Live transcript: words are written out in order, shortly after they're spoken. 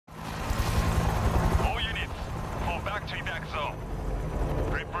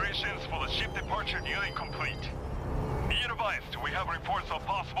Preparations for the ship departure nearly complete. Be advised, we have reports of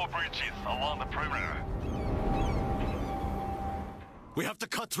possible breaches along the perimeter. We have to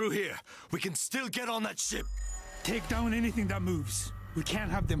cut through here. We can still get on that ship. Take down anything that moves. We can't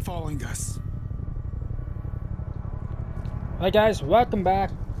have them following us. Hi guys, welcome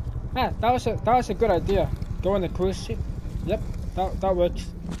back. Ah, that was a good idea. Go on the cruise ship. Yep, that works.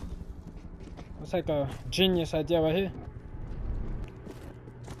 That's like a genius idea right here.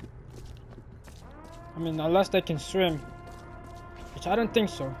 I mean, unless they can swim, which I don't think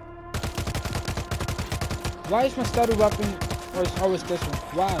so. Why is my starter weapon always this one?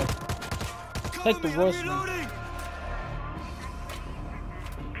 Why? It's like the worst one.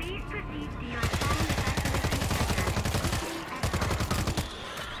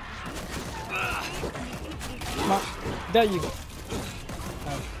 There you go.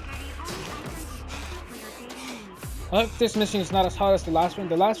 I hope this mission is not as hard as the last one.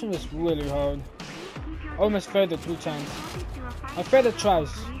 The last one was really hard. Almost failed it 2 times. I failed it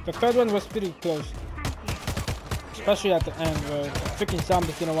twice. The third one was pretty close. Especially at the end where the freaking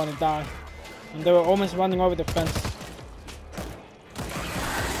zombies didn't want to die. And they were almost running over the fence.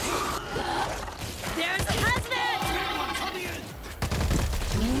 There's a hazmat!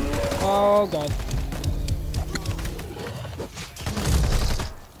 Oh god.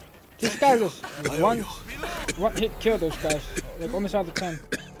 These guys just one hit kill those guys. Like almost all the time.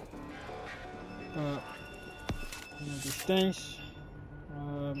 These things.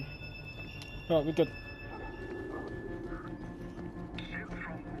 Oh, we're good.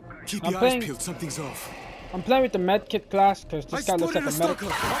 Keep your eyes peeled, something's off. I'm playing with the medkit class because this guy looks like a medic. I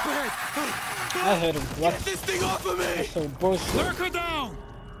hate him. What? Get this thing off of me! That's so bullshit. Lurker down!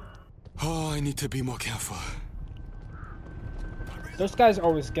 Oh, I need to be more careful. Those guys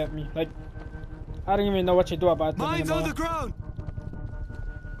always get me. Like, I don't even know what you do about them Mines anymore. on the ground!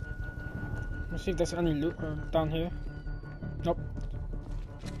 Let's see if there's any loot down here. Nope.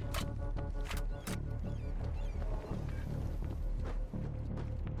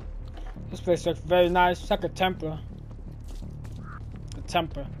 This place looks very nice. It's like a temple. A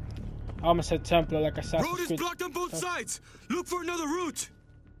temple. I almost said temple like Assassin's Road is Creed. blocked on both sides! Look for another route!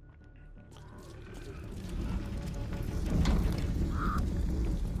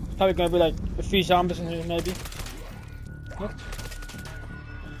 It's probably gonna be like a few zombies in here, maybe. Nope.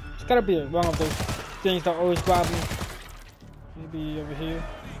 It's gotta be one of those things that always grab me. Maybe over here.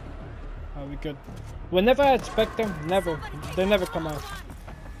 Oh, we good. Whenever I expect them, they never come out.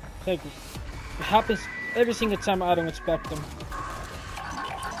 Like, it happens every single time I don't expect them.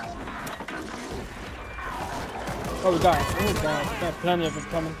 Oh, we got plenty of them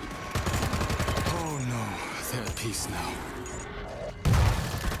coming. Oh no, they're at peace now.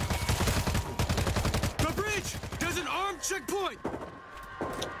 The bridge! There's an armed checkpoint!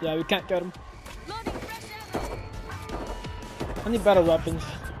 Yeah, we can't get them. I need better weapons.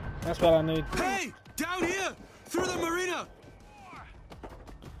 That's what I need. Hey! Down here! Through the marina!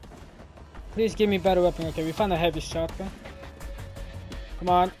 Please give me better weapon. Okay, we found a heavy shotgun. Come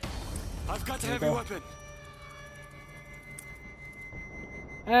on. I've got a There you heavy go. weapon.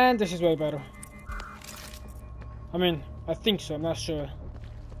 And this is way better. I mean, I think so. I'm not sure.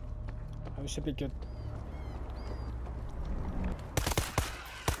 Oh, it should be good.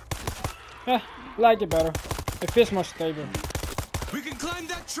 Yeah, I like it better. It feels more stable. We can climb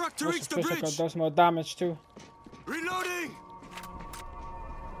that truck to Also reach the feels like bridge. it does more damage too. Reloading!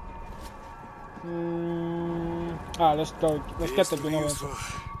 Let's go. Let's get the Dronemaster.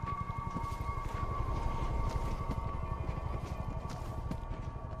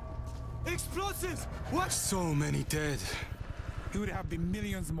 Explosives! What? So many dead. It would have been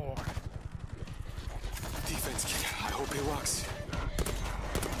millions more. Defense kit. I hope it works.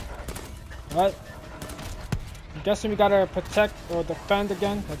 Alright. I'm guessing we gotta protect or defend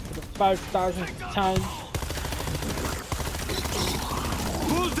again, like for the 5,000th time.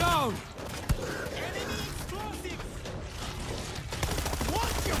 Pull down!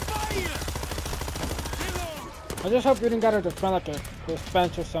 I just hope we didn't gotta defend like a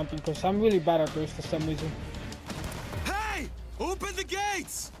bench or something, because I'm really bad at those for some reason. Hey! Open the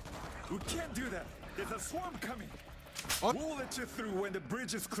gates! We can't do that. There's a swarm coming. We'll let you through when the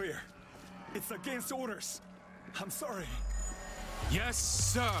bridge is clear. It's against orders. I'm sorry. Yes,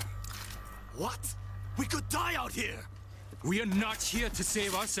 sir. What? We could die out here! We are not here to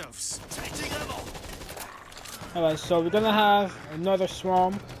save ourselves. Changing level! Alright, so we're gonna have another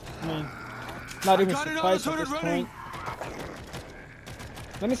swarm. I mean, not even surprised at this point.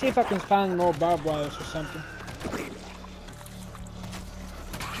 Let me see if I can find more barbed wires or something.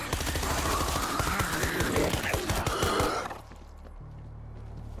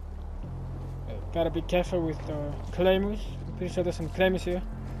 Gotta be careful with the claymores. I'm pretty sure there's some claymores here.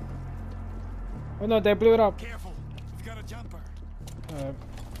 Oh no, they blew it up. Careful, you've got a jumper.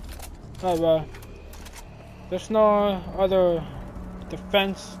 Oh well. There's no other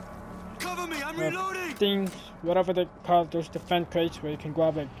defense Cover me, I'm reloading! things, whatever they call those defense crates where you can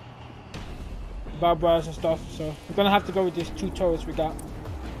grab like barbed wires and stuff. So we're gonna have to go with these 2 turrets we got,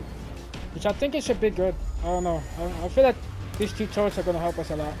 which I think it should be good. I don't know. I feel like these 2 turrets are gonna help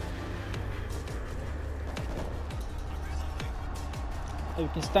us a lot. Hey, we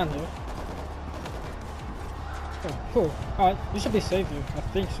can stand here. Oh, cool. Alright, we should be safe here. I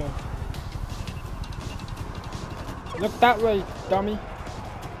think so. Look that way, dummy.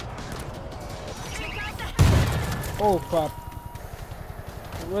 Oh crap.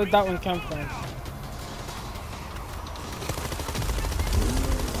 Where did that one come from?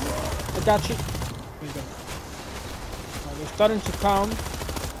 I got you. There you go. Right, they're starting to come.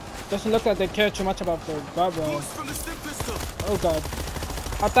 Doesn't look like they care too much about the barbed wire. Oh god.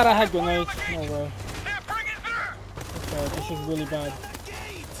 I thought I had grenades. No way. Okay, this is really bad.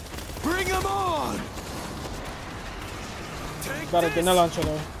 Bring him on! Got a grenade launcher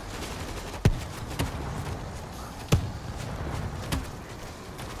though.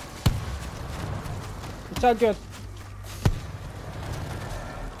 It's all good.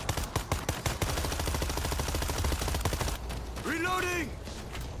 Reloading!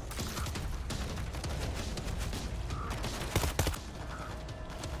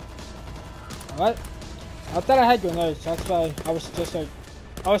 Alright. I thought I had grenades, that's why I was just like,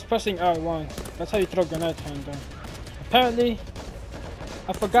 I was pressing R1. That's how you throw grenades, and apparently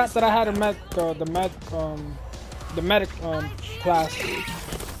I forgot that I had a the medic class.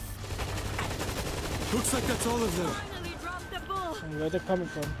 Looks like that's all of them. And where they're coming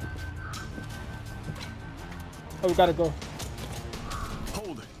from? Oh, we gotta go.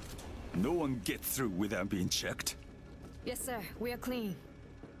 Hold it. No one gets through without being checked. Yes, sir. We are clean.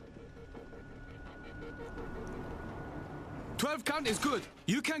 12 count is good.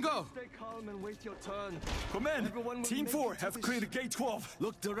 You can go. Stay calm and wait your turn. Command, Everyone will Team make 4 it to have the cleared ship. Gate 12.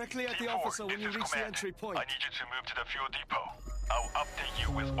 Look directly at the Team 4, officer when you this is reach the command. entry point. I need you to move to the fuel depot. I'll update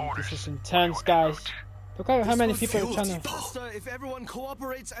you with orders. This is intense, guys. Look at how many people are trying to. Faster if everyone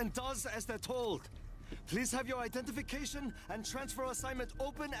cooperates and does as they're told. Please have your identification and transfer assignment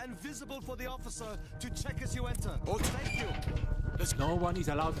open and visible for the officer to check as you enter. Thank you. No one is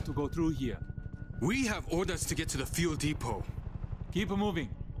allowed to go through here. We have orders to get to the fuel depot. Keep moving.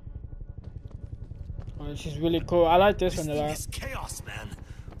 Oh, this is really cool. I like this This one a thing lot. is chaos, man.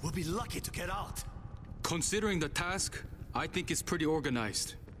 We'll be lucky to get out. Considering the task, I think it's pretty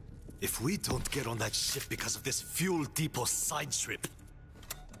organized. If we don't get on that ship because of this fuel depot side trip.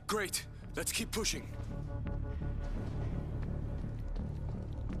 Great. Let's keep pushing.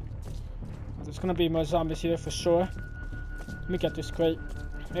 There's gonna be more zombies here for sure. Let me get this crate.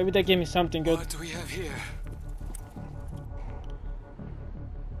 Maybe they give me something good. What do we have here?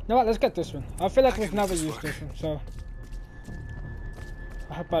 You know what? Let's get this one. I feel like I we've can make never this used work. this one, so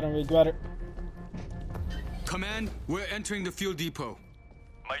I hope I don't regret it. Command, we're entering the fuel depot.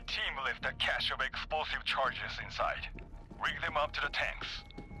 My team left a cache of explosive charges inside. Rig them up to the tanks.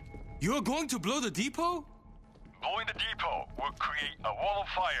 You're going to blow the depot? Blowing the depot will create a wall of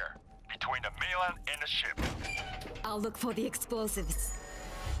fire between the mainland and the ship. I'll look for the explosives.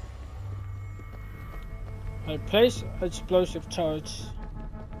 I place explosive charge.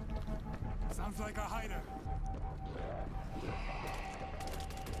 Sounds like a hider.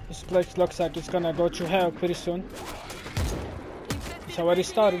 This place looks like it's gonna go to hell pretty soon. It's already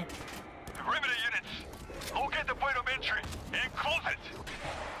starting. Perimeter units, locate the point of entry and close it.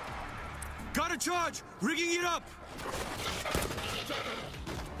 Got a charge! Rigging it up!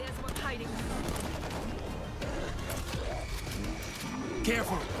 There's one hiding.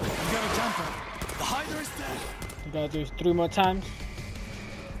 Careful, you got a jumper. The hider is dead. We gotta do this 3 more times.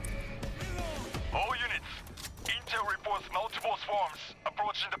 All units, intel reports multiple swarms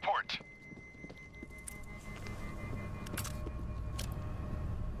approaching the port.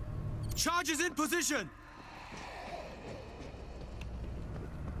 Charge is in position!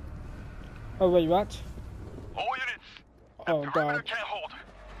 Oh wait, what? All units, the Oh perimeter god. can't hold.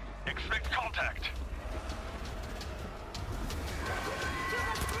 Expect contact.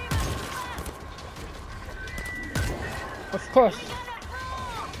 Of course.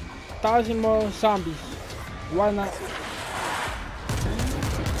 1,000 more zombies. Why not?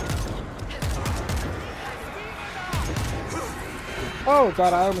 Oh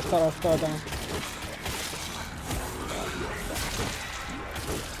god, I almost thought I fell down.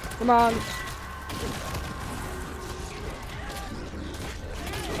 Come on.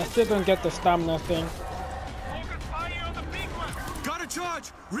 I still don't get the stamina thing. Focus fire on the big one. Got a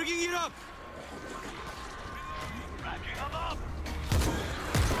charge! Rigging it up! Racking them up.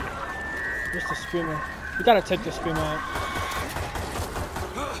 Where's the screamer? We gotta take the screamer out.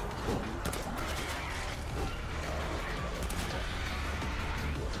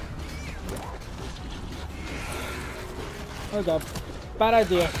 Oh god. Bad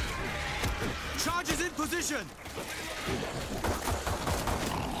idea. Charge is in position!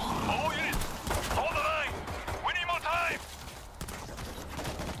 All units, hold the line. We need more time.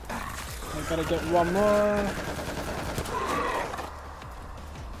 I gotta get one more.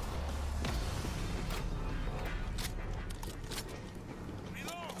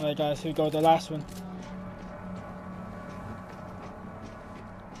 Alright guys, here we go, the last one.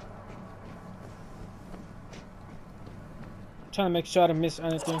 Trying to make sure I don't miss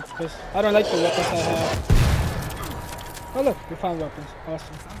anything because I don't like the weapons I have. Oh look, we found weapons.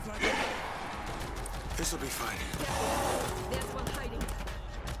 Awesome. This'll be fine. There's one hiding.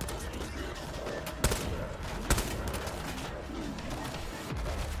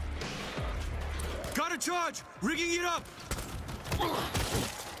 Got a charge! Rigging it up!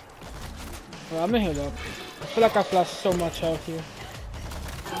 Well, I'm gonna heal up. I feel like I've lost so much health here.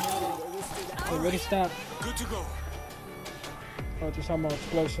 Hey, ready, stop. Good to go. Oh, just some more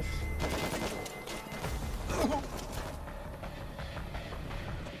explosives.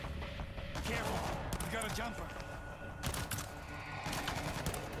 Careful. You got a jumper.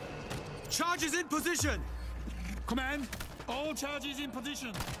 Charge is in position! Command, all charges in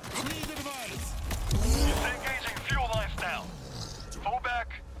position. Please advise. Disengaging fuel lines now. Fall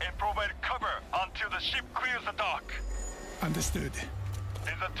back and provide cover until the ship clears the dock. Understood.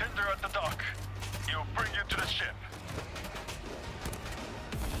 There's a tender at the dock. It'll bring you to the ship.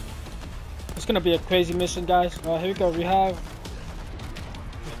 It's gonna be a crazy mission, guys. Here we go. We have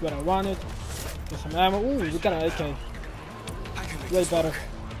this is what I wanted. Get some ammo. Ooh, we got an AK. I can make Way this better. work.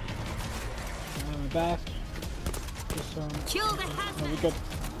 Ammo back. Get some. Kill the Oh, we hazmat. good.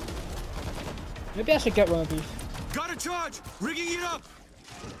 Maybe I should get one of these. Got a charge! Rigging it up!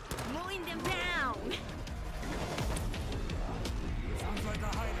 Mowing them down. Sounds like a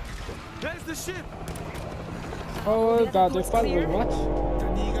hideout. There's the ship! Oh god, they're fighting. What?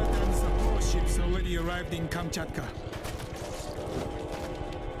 Taniga and support ships already arrived in Kamchatka.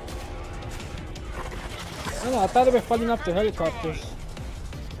 Oh, no, I thought they were fighting up the helicopters.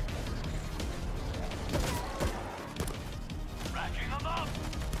 Racking them up.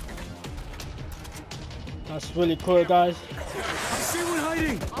 That's really cool, guys. I see one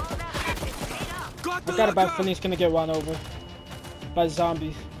hiding! All that practice paid off. Got the I got a bad lookout! feeling he's gonna get run over by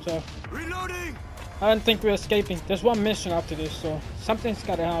zombies. So Reloading! I don't think we're escaping. There's one mission after this, so something's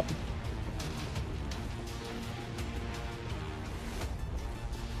gotta happen.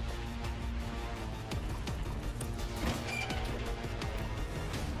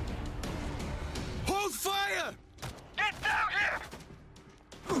 Hold fire! Get down here!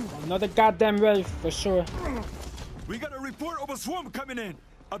 Another goddamn wave for sure. We got a report of a swarm coming in.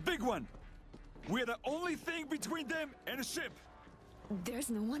 A big one. We're the only thing between them and a ship. There's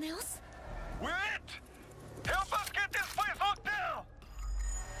no one else? We're it! Help us get this place locked down!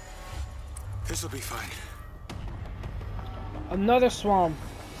 This'll be fine. Another swarm.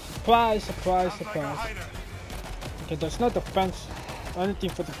 Surprise, surprise, Sounds like a surprise. hider. Okay, there's no defense or anything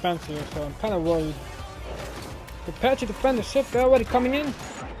for defense here, so I'm kind of worried. Prepare to defend the ship. They're already coming in.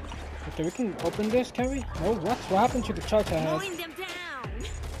 Okay, we can open this, can we? Oh, what? What happened to the charge I had? Mowing them down.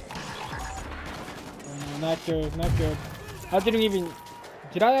 Oh, no, not good, not good. I didn't even...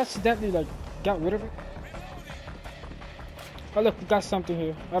 Did I accidentally, like, get rid of it? Oh, look, we got something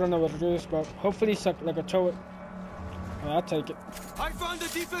here. I don't know what it is, but hopefully it's like a turret. Oh, I'll take it. I found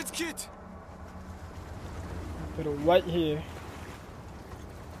the defense kit! Put it right here.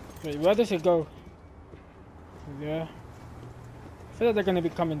 Wait, where does it go? Yeah. I feel like they're gonna be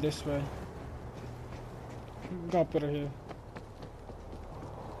coming this way. I'm gonna put it here.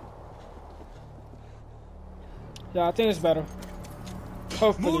 Yeah, I think it's better.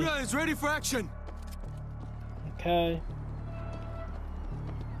 Hopefully. Mura is ready for action! Okay.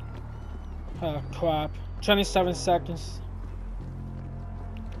 Oh crap. 27 seconds.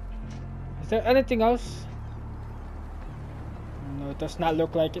 Is there anything else? No, it does not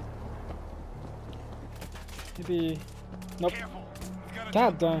look like it. Maybe... Nope. Careful. You got a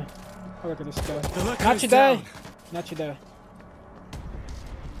God damn. Oh, look at this guy. The lookout Not is today! down. Not today.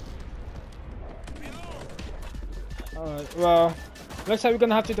 Alright, well... Looks like we're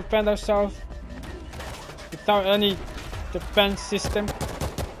gonna have to defend ourselves without any defense system.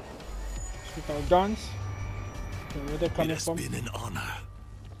 With our guns. Okay, where they're coming from. been an honor.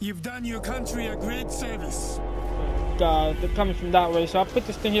 You've done your country a great service. God, they're coming from that way, so I put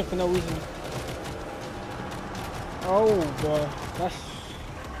this thing here for no reason. Oh boy, that's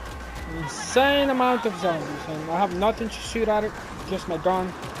an insane amount of zombies, and I have nothing to shoot at it, just my gun.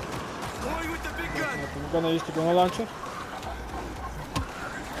 Boy with the big gun. I'm gonna use the grenade launcher.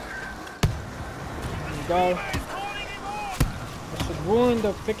 There we go. I should ruin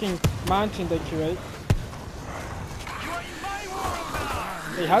the freaking mountain they curate.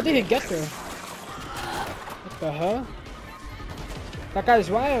 Hey, how did he get there? What the hell? That guy's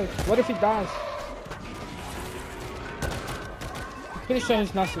wild. What if he dies? I'm pretty sure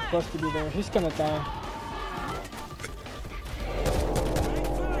he's not supposed to be there. He's gonna die.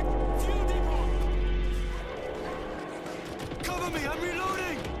 Cover me, I'm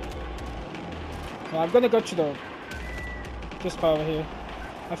reloading. Well, I'm gonna go to the this part over here.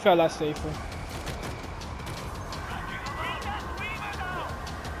 I feel a lot safer.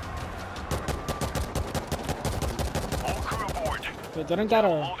 Wait, didn't got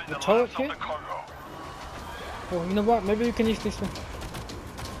a turret here? Oh, you know what? Maybe we can use this one.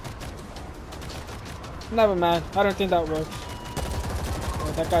 Never mind. I don't think that works.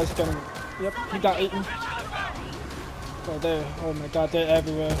 Oh, that guy's gonna... Yep, he got eaten. Oh, there. Oh my god, they're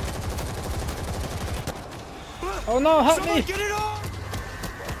everywhere. Oh no, help me! Get it on!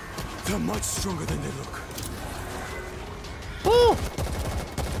 They're much stronger than they look. Woo!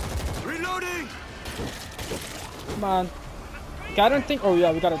 Reloading! Come on. Okay, I don't think... Oh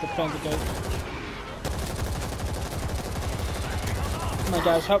yeah, we gotta defend the gate. Come on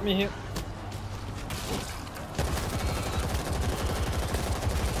guys, help me here.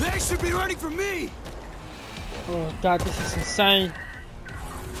 They should be running from me! Oh god, this is insane.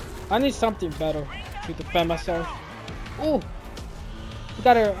 I need something better to defend myself. Oh! We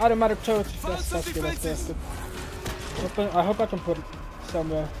got an automatic turret. That's good, that's good. I hope I can put it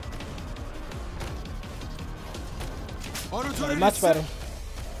somewhere. Much better.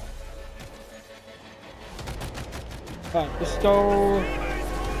 Alright, let's go.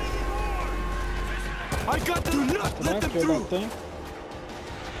 I got them. Do not let them through. Thing.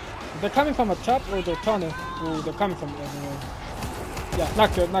 They're coming from a trap or the tunnel. Oh, they're coming from everywhere. Yeah,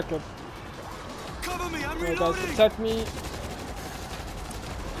 not good, not good. Cover me, I'm Alright reloading. guys, protect me.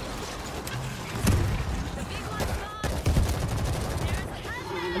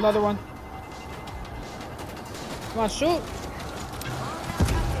 Another one. Come on, shoot!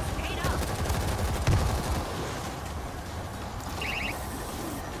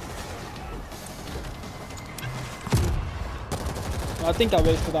 I think I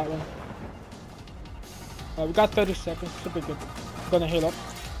wasted that one. We got 30 seconds, should be good. Gonna heal up.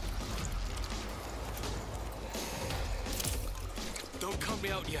 Don't count me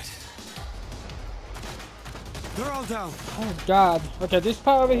out yet. They're all down. Oh god. Okay, this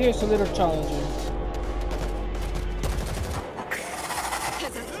part over here is a little challenging.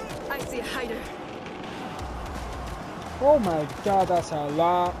 I see a hider. Oh my god, that's a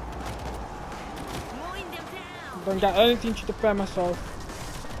lot. Mowing them down. Don't got anything to defend myself.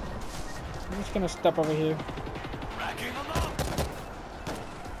 I'm just gonna step over here. Racking them up.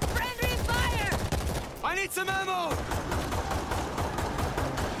 Friendly fire! I need some ammo.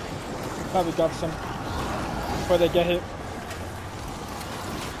 Probably got some before they get hit.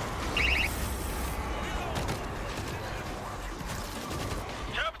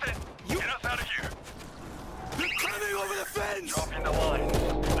 Captain, get us out of here. They're climbing over the fence. Dropping the line.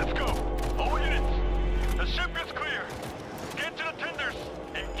 Let's go. All units. The ship is clear. Get to the tenders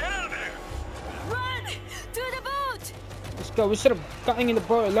and get out of there. Run! To the boat! Let's go. We should have gotten in the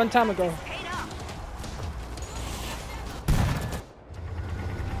boat a long time ago. Paid up.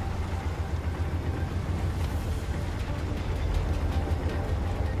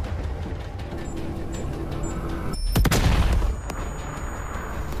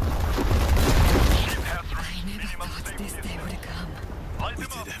 Ship has reached minimum stable. This day would come. Light We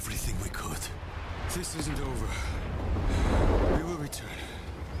them up. did everything we could. This isn't over.